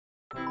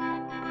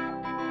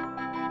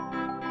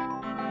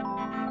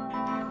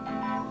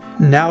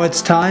Now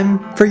it's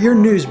time for your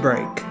news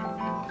break.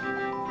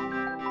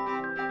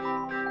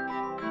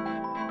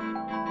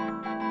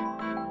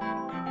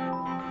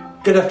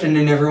 Good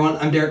afternoon, everyone.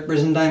 I'm Derek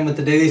Brizendine with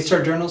the Daily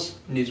Star Journal's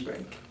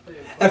Newsbreak.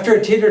 After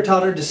a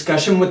teeter-totter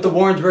discussion with the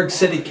Warrensburg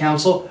City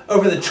Council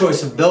over the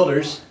choice of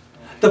builders,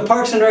 the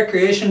Parks and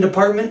Recreation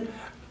Department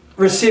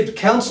received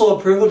council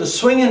approval to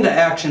swing into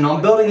action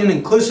on building an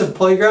inclusive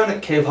playground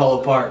at Cave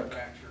Hollow Park.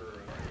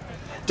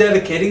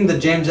 Dedicating the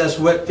James S.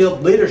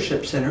 Whitfield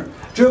Leadership Center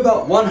drew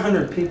about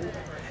 100 people,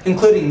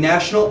 including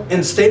national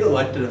and state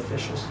elected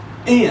officials,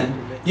 and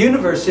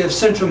University of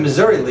Central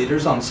Missouri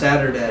leaders on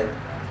Saturday.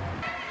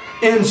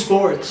 In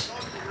sports,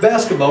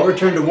 basketball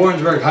returned to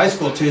Warrensburg High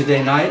School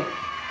Tuesday night.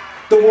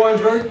 The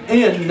Warrensburg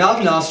and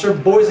Knob Noster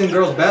boys and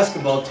girls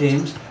basketball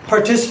teams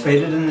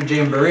participated in the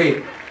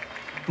Jamboree.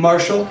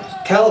 Marshall,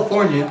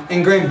 California,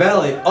 and Grand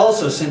Valley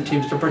also sent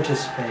teams to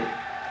participate.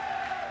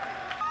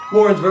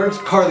 Warrensburg's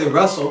Carly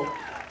Russell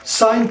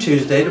signed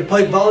Tuesday to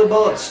play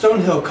volleyball at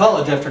Stonehill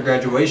College after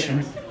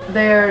graduation.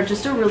 They're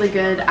just a really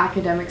good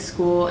academic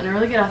school and a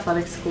really good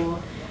athletic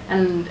school,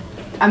 and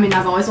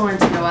I've always wanted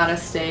to go out of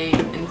state,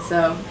 and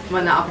so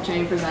when the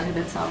opportunity presented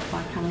itself,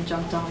 I kind of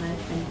jumped on it,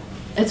 and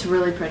it's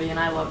really pretty and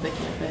I love the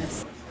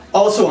campus.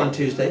 Also on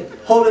Tuesday,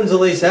 Holden's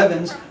Elise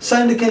Evans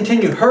signed to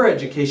continue her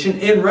education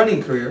and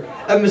running career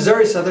at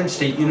Missouri Southern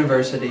State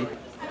University.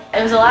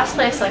 It was the last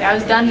place, I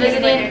was done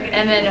visiting,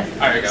 and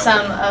then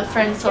some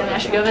friends told me I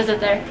should go visit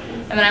there,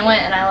 and then I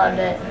went and I loved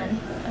it, and then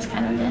that's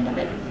kind of the end of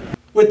it.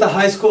 With the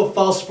high school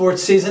fall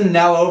sports season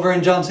now over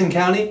in Johnson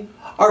County,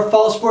 our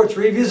fall sports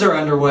reviews are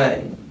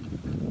underway.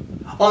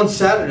 On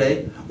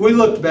Saturday, we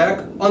looked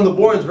back on the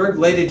Warrensburg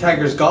Lady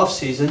Tigers golf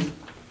season.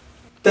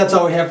 That's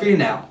all we have for you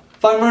now.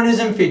 Find more news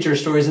and feature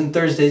stories in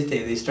Thursday's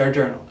Daily Star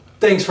Journal.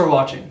 Thanks for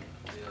watching.